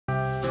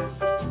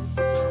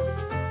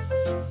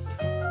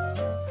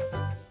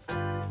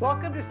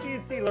Welcome to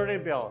CNC Learn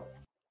and Build.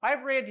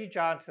 I'm Randy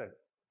Johnson.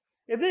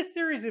 In this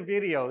series of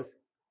videos,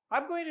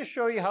 I'm going to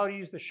show you how to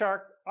use the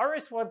SHARK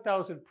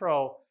RS1000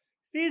 Pro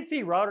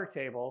CNC router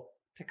table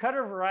to cut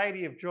a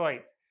variety of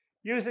joints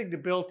using the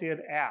built-in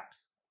apps.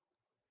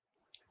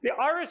 The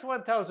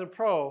RS1000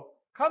 Pro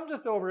comes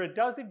with over a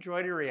dozen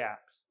joinery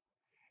apps,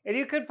 and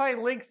you can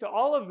find links to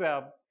all of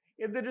them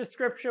in the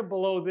description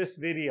below this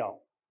video.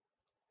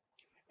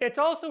 It's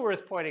also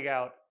worth pointing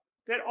out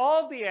that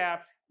all of the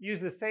apps use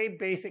the same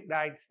basic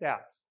 9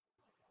 steps,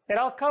 and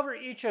I'll cover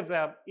each of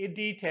them in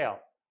detail.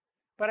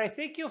 But I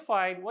think you'll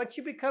find once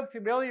you become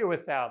familiar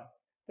with them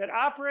that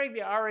operating the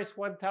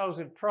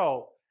RS1000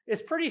 Pro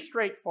is pretty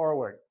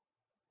straightforward.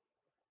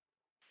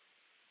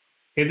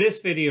 In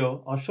this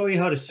video, I'll show you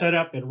how to set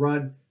up and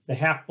run the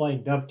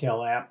Half-blind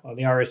Dovetail app on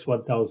the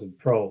RS1000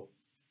 Pro.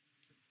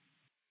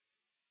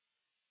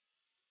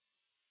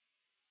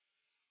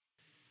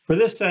 For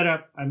this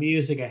setup, I'm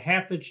using a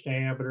 1/2-inch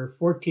diameter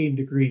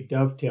 14-degree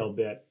dovetail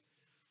bit,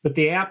 but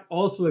the app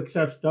also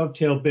accepts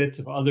dovetail bits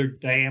of other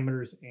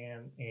diameters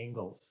and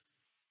angles.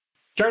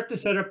 Start the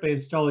setup by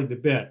installing the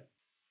bit.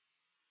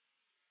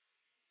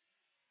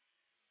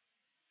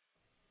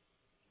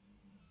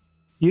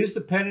 Use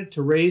the pendant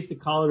to raise the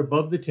collet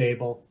above the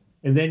table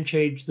and then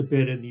change the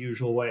bit in the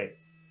usual way.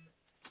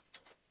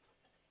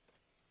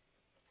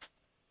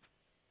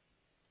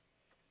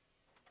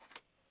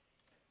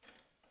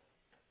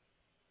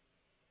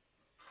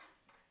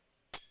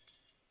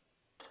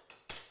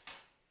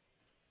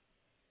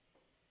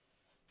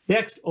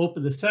 Next,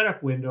 open the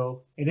setup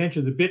window and enter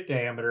the bit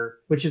diameter,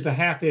 which is a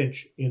 1/2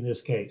 inch in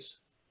this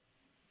case.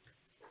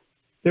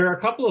 There are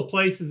a couple of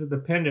places in the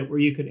pendant where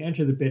you can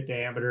enter the bit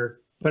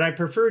diameter, but I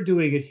prefer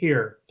doing it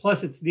here,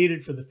 plus it's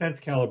needed for the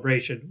fence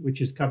calibration, which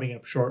is coming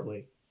up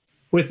shortly.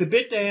 With the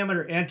bit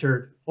diameter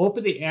entered,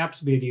 open the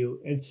apps menu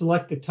and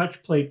select the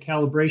touch plate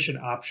calibration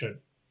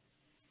option.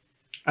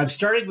 I'm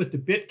starting with the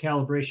bit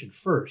calibration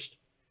first.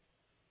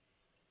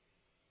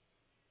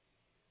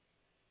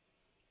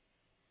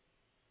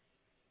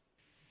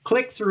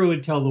 Click through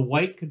until the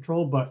white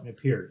control button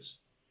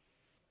appears.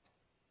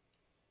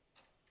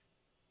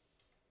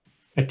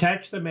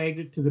 Attach the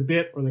magnet to the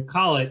bit or the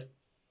collet,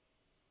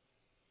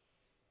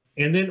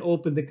 and then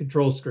open the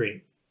control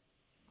screen.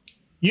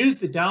 Use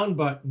the down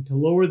button to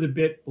lower the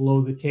bit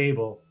below the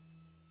table,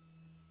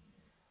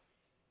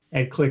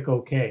 and click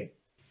OK.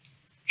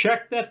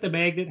 Check that the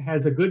magnet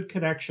has a good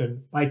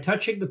connection by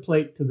touching the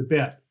plate to the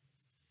bit.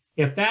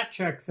 If that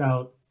checks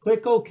out,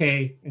 click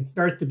OK and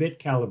start the bit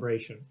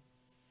calibration.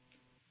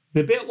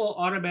 The bit will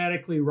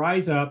automatically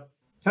rise up,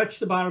 touch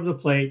the bottom of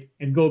the plate,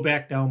 and go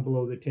back down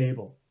below the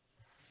table.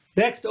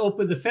 Next,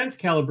 open the fence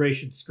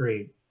calibration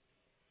screen.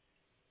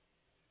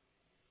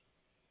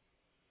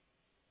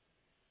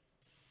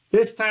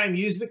 This time,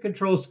 use the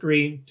control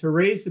screen to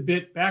raise the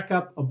bit back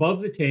up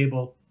above the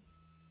table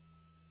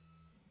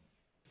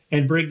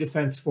and bring the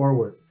fence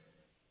forward.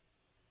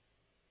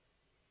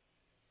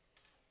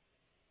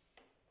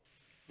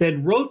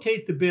 Then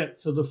rotate the bit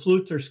so the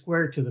flutes are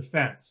square to the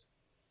fence.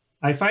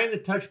 I find the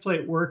touch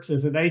plate works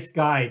as a nice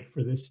guide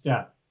for this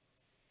step.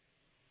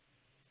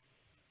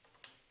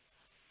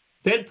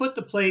 Then put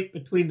the plate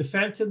between the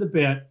fence and the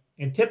bit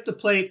and tip the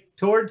plate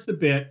towards the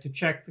bit to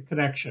check the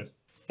connection,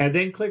 and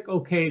then click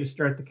OK to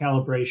start the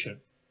calibration.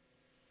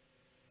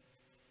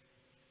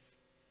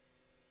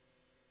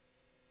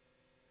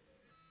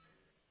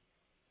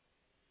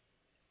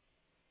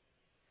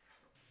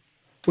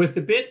 With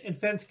the bit and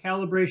fence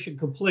calibration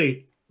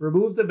complete,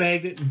 remove the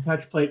magnet and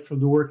touch plate from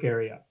the work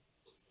area.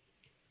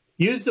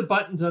 Use the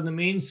buttons on the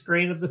main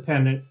screen of the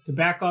pendant to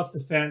back off the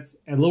fence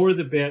and lower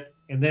the bit,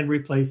 and then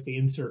replace the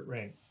insert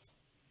ring.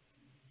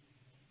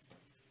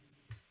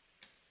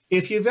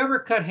 If you've ever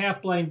cut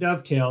half-blind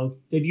dovetails,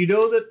 then you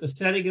know that the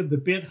setting of the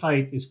bit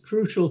height is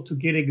crucial to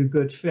getting a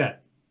good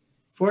fit.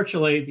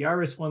 Fortunately, the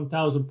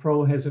RS1000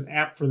 Pro has an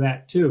app for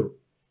that too.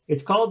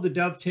 It's called the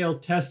Dovetail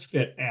Test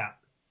Fit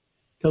app.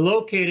 To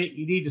locate it,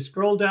 you need to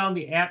scroll down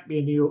the app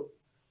menu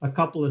a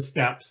couple of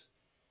steps.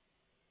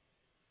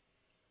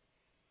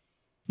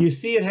 You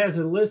see it has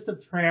a list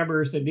of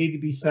parameters that need to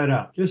be set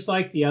up, just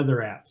like the other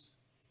apps.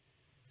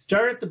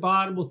 Start at the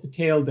bottom with the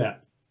tail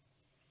depth.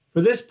 For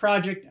this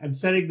project, I'm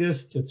setting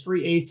this to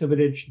 3/8 of an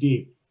inch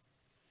deep.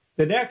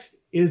 The next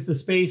is the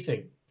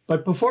spacing,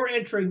 but before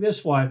entering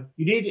this one,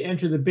 you need to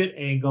enter the bit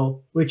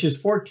angle, which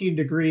is 14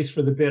 degrees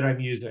for the bit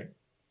I'm using.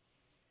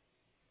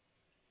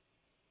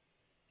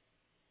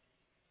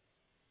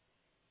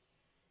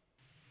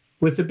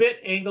 With the bit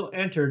angle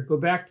entered, go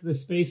back to the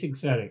spacing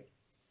setting.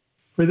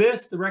 For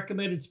this, the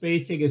recommended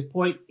spacing is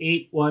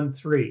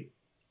 0.813.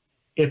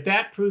 If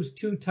that proves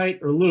too tight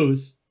or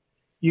loose,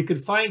 you can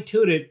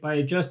fine-tune it by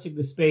adjusting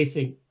the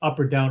spacing up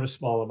or down a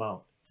small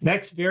amount.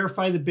 Next,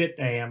 verify the bit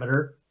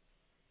diameter.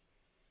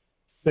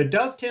 The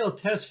Dovetail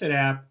Test Fit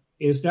app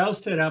is now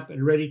set up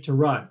and ready to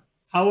run.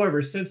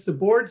 However, since the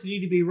boards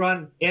need to be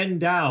run end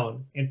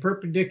down and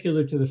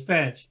perpendicular to the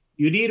fence,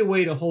 you need a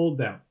way to hold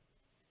them.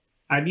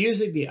 I'm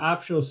using the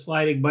optional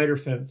sliding miter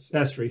fence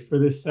accessory for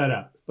this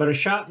setup, but a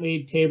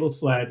shop-made table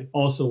sled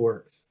also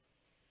works.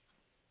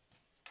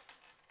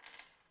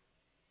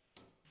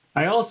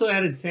 I also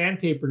added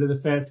sandpaper to the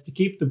fence to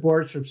keep the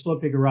boards from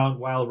slipping around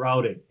while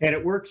routing, and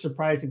it worked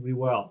surprisingly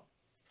well.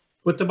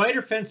 With the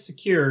miter fence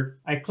secured,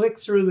 I click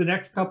through the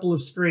next couple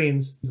of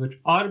screens, which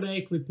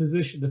automatically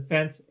position the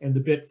fence and the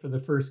bit for the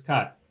first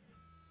cut.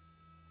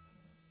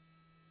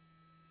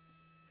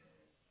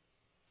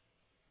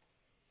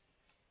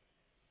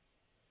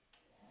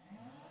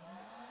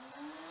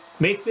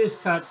 Make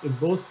this cut in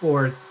both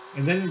boards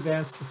and then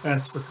advance the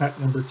fence for cut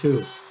number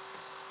 2.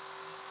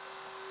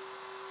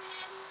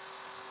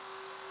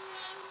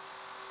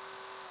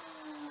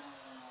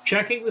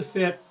 Checking the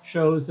fit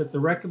shows that the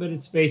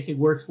recommended spacing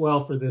works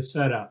well for this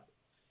setup.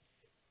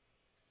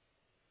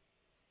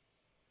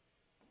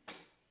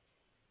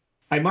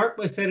 I mark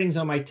my settings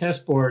on my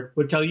test board,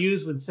 which I'll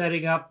use when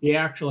setting up the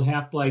actual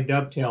Half-blind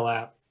Dovetail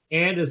app,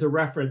 and as a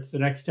reference the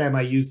next time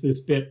I use this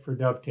bit for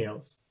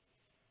dovetails.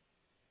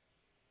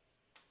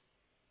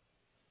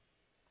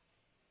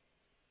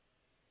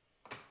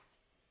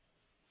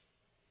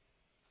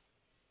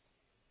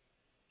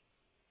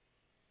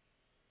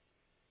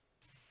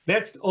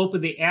 Next,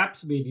 open the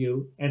Apps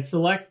menu and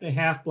select the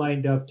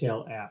Half-blind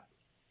Dovetail app.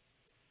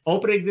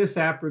 Opening this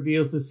app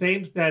reveals the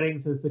same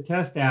settings as the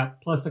test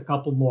app, plus a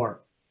couple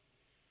more.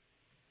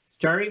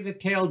 Starting the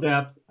tail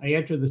depth, I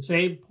enter the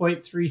same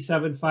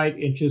 0.375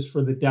 inches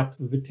for the depth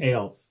of the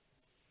tails.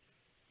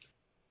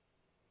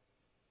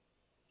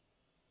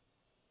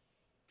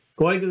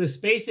 Going to the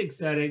spacing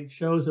setting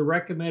shows a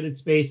recommended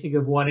spacing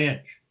of 1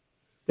 inch.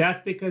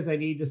 That's because I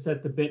need to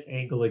set the bit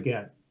angle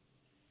again.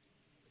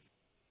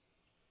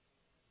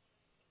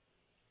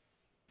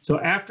 So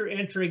after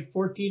entering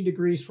 14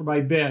 degrees for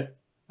my bit,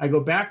 I go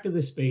back to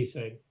the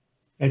spacing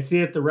and see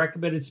that the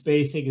recommended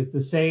spacing is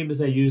the same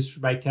as I used for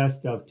my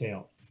test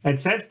dovetail. And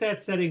since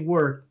that setting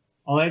worked,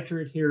 I'll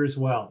enter it here as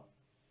well.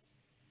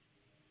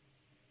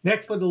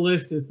 Next on the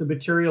list is the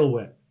material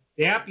width.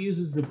 The app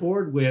uses the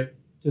board width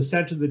to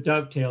center the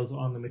dovetails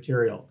on the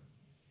material.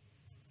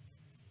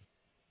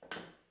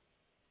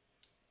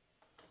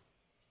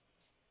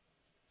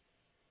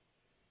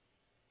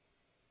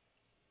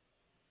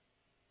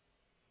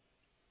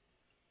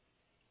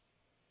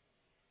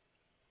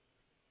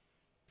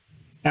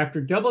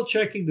 After double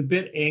checking the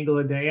bit angle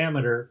and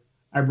diameter,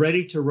 I'm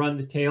ready to run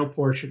the tail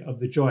portion of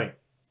the joint.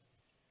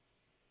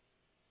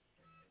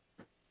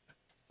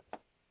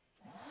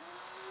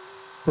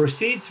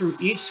 Proceed through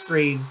each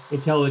screen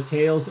until the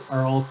tails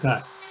are all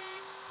cut.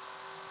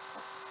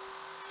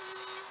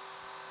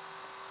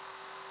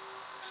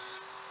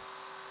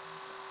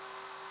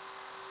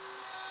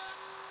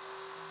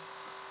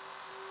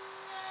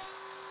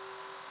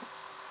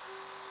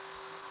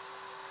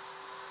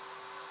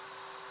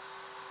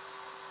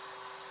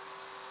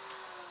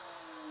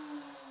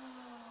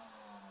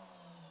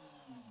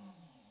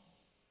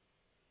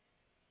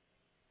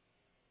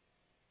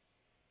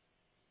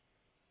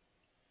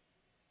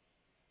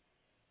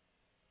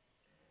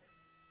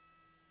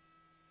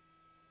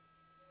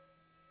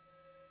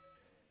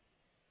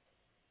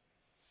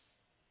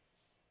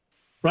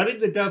 Running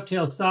the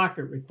dovetail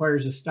socket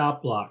requires a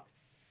stop block.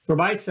 For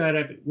my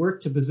setup, it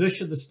worked to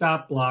position the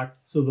stop block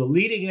so the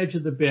leading edge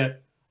of the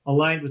bit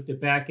aligned with the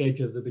back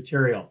edge of the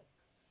material.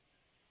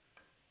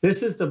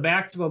 This is the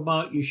maximum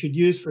amount you should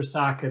use for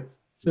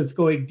sockets, since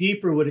going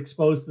deeper would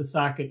expose the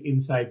socket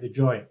inside the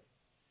joint.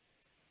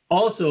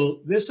 Also,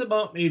 this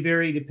amount may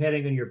vary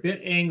depending on your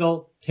bit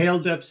angle, tail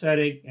depth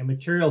setting, and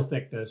material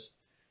thickness,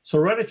 so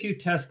run a few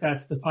test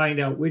cuts to find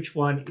out which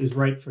one is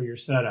right for your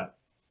setup.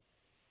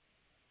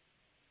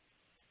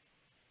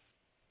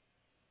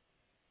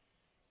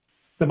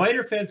 The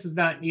miter fence is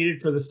not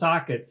needed for the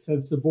socket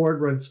since the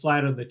board runs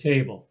flat on the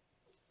table.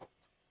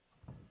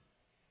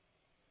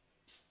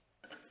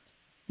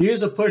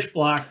 Use a push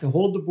block to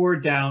hold the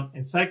board down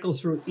and cycle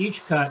through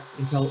each cut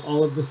until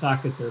all of the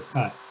sockets are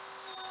cut.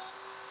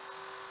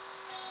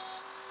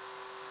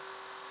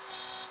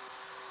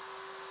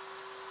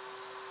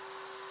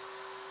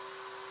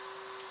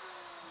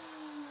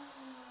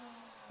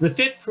 The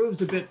fit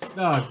proves a bit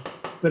snug,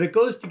 but it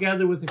goes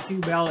together with a few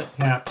mallet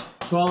taps,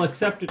 so I'll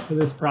accept it for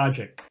this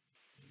project.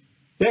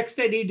 Next,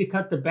 I need to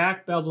cut the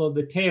back bevel of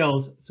the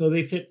tails so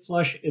they fit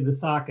flush in the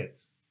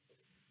sockets.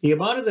 The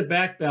amount of the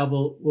back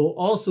bevel will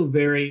also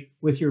vary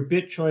with your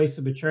bit choice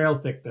and material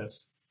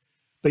thickness,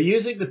 but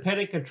using the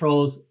pendant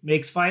controls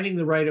makes finding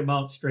the right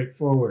amount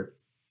straightforward.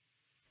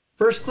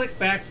 First, click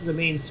back to the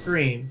main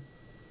screen.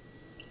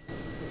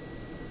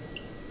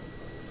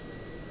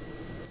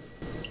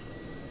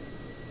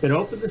 Then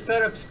open the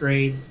setup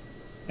screen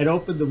and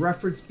open the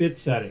reference bit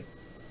setting.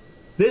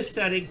 This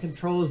setting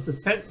controls the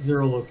fence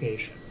zero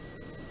location.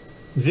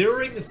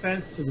 Zeroing the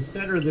fence to the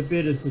center of the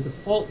bit is the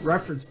default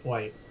reference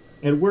point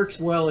and works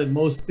well in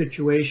most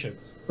situations.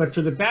 But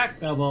for the back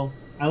bevel,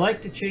 I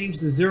like to change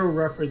the zero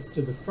reference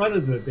to the front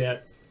of the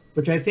bit,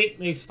 which I think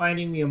makes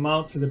finding the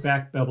amount for the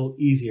back bevel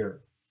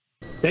easier.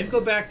 Then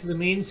go back to the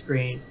main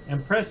screen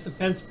and press the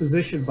fence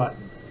position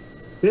button.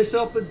 This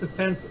opens the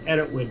fence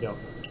edit window.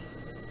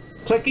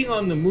 Clicking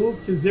on the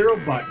Move to Zero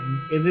button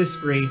in this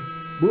screen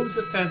moves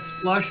the fence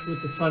flush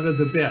with the front of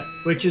the bit,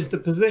 which is the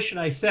position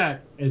I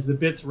set as the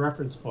bit's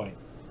reference point.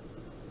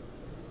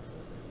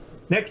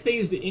 Next, I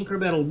use the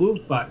incremental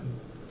move button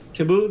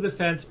to move the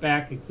fence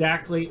back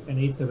exactly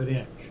 1/8 of an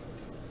inch.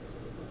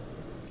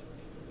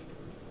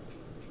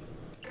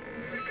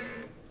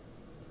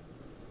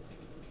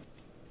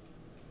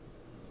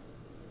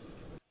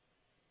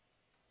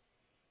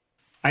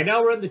 I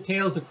now run the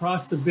tails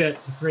across the bit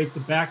to create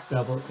the back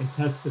bevel and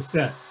test the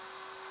fit.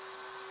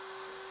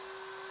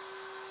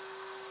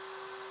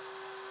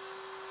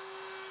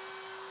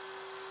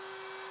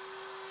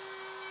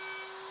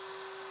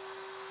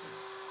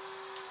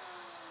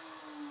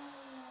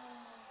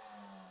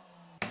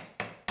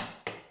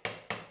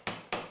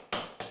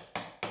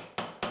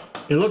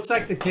 It looks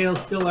like the tails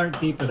still aren't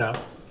deep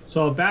enough,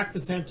 so I'll back the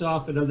fence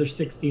off another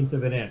 1/16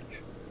 of an inch.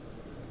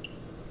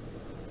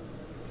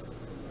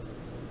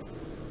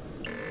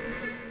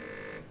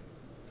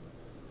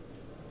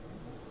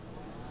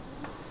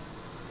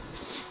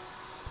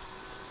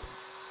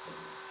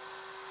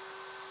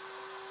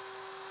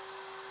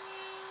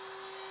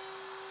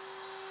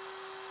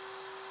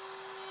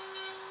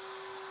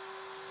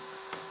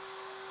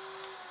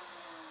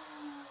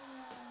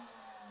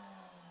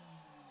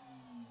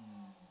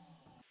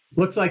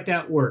 Looks like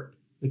that worked.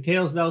 The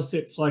tails now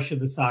sit flush in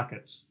the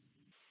sockets.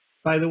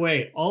 By the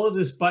way, all of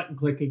this button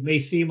clicking may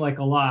seem like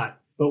a lot,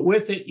 but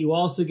with it, you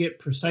also get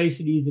precise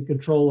and easy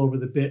control over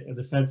the bit and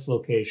the fence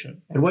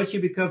location. And once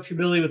you become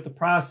familiar with the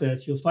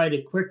process, you'll find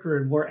it quicker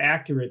and more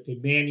accurate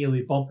than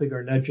manually bumping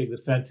or nudging the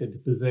fence into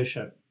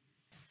position.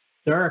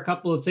 There are a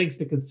couple of things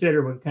to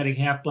consider when cutting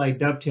half-blind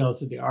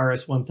dovetails in the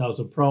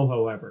RS1000 Pro,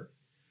 however.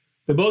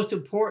 The most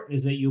important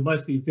is that you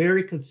must be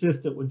very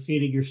consistent when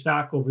feeding your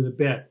stock over the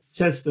bit,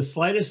 since the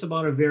slightest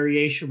amount of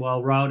variation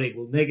while routing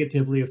will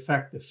negatively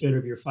affect the fit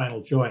of your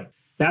final joint.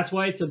 That's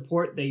why it's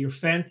important that your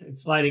fence and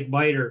sliding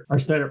miter are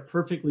set up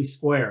perfectly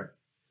square.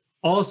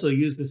 Also,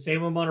 use the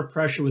same amount of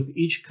pressure with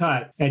each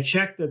cut and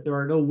check that there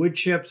are no wood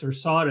chips or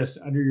sawdust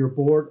under your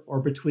board or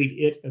between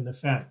it and the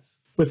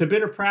fence. With a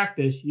bit of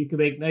practice, you can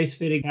make nice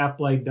fitting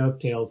half-blind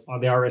dovetails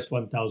on the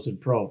RS1000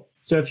 Pro.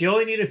 So if you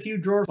only need a few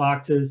drawer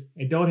boxes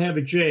and don't have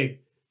a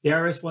jig, the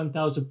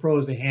RS1000 Pro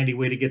is a handy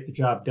way to get the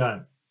job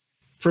done.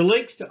 For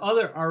links to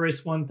other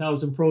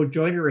RS1000 Pro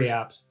joinery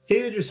apps,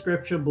 see the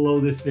description below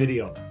this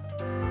video.